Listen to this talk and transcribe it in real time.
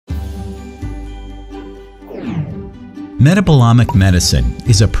Metabolomic medicine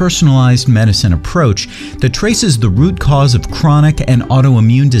is a personalized medicine approach that traces the root cause of chronic and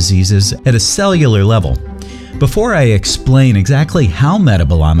autoimmune diseases at a cellular level. Before I explain exactly how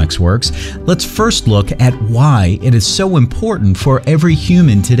metabolomics works, let's first look at why it is so important for every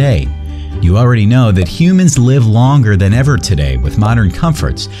human today. You already know that humans live longer than ever today with modern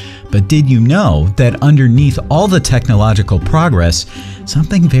comforts, but did you know that underneath all the technological progress,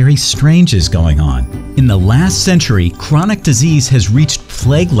 something very strange is going on? In the last century, chronic disease has reached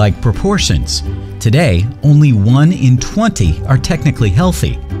plague-like proportions. Today, only 1 in 20 are technically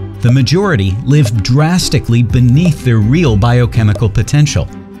healthy. The majority live drastically beneath their real biochemical potential,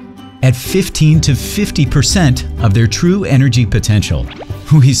 at 15 to 50% of their true energy potential.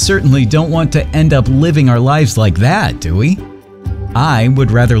 We certainly don't want to end up living our lives like that, do we? I would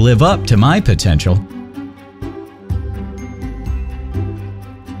rather live up to my potential.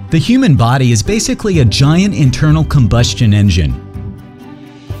 The human body is basically a giant internal combustion engine.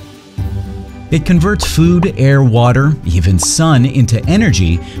 It converts food, air, water, even sun into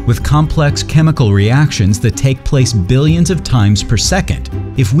energy with complex chemical reactions that take place billions of times per second.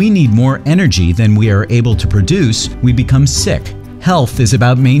 If we need more energy than we are able to produce, we become sick. Health is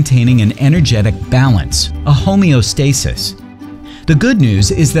about maintaining an energetic balance, a homeostasis. The good news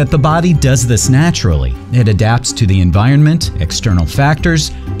is that the body does this naturally. It adapts to the environment, external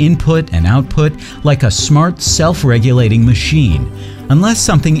factors, input and output, like a smart, self-regulating machine, unless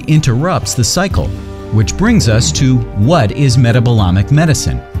something interrupts the cycle. Which brings us to what is metabolomic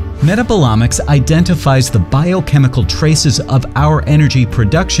medicine. Metabolomics identifies the biochemical traces of our energy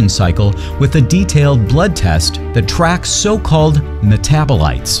production cycle with a detailed blood test that tracks so-called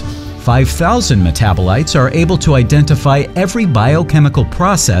metabolites. 5,000 metabolites are able to identify every biochemical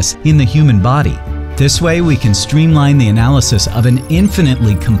process in the human body. This way, we can streamline the analysis of an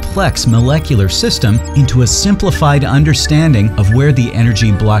infinitely complex molecular system into a simplified understanding of where the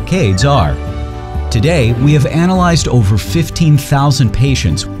energy blockades are. Today, we have analyzed over 15,000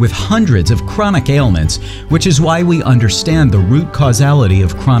 patients with hundreds of chronic ailments, which is why we understand the root causality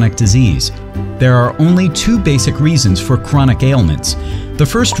of chronic disease. There are only 2 basic reasons for chronic ailments. The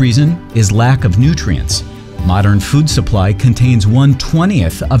first reason is lack of nutrients. Modern food supply contains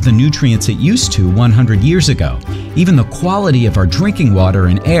 1/20th of the nutrients it used to 100 years ago. Even the quality of our drinking water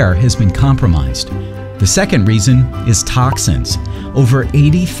and air has been compromised. The second reason is toxins. Over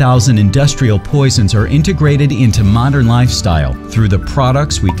 80,000 industrial poisons are integrated into modern lifestyle through the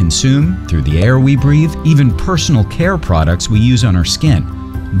products we consume, through the air we breathe, even personal care products we use on our skin.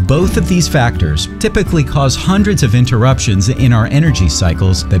 Both of these factors typically cause hundreds of interruptions in our energy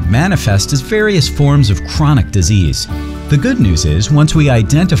cycles that manifest as various forms of chronic disease. The good news is, once we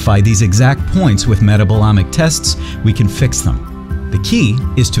identify these exact points with metabolomic tests, we can fix them. The key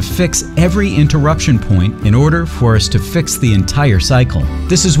is to fix every interruption point in order for us to fix the entire cycle.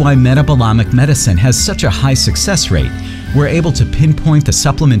 This is why metabolomic medicine has such a high success rate. We're able to pinpoint the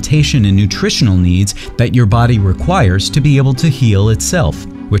supplementation and nutritional needs that your body requires to be able to heal itself,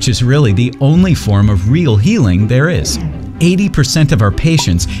 which is really the only form of real healing there is. 80% of our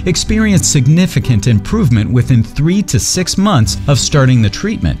patients experience significant improvement within 3 to 6 months of starting the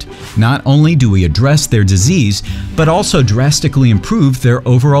treatment. Not only do we address their disease, but also drastically improve their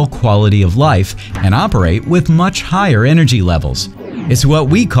overall quality of life and operate with much higher energy levels. It's what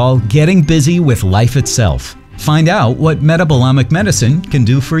we call getting busy with life itself. Find out what metabolomic medicine can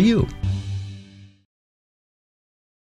do for you.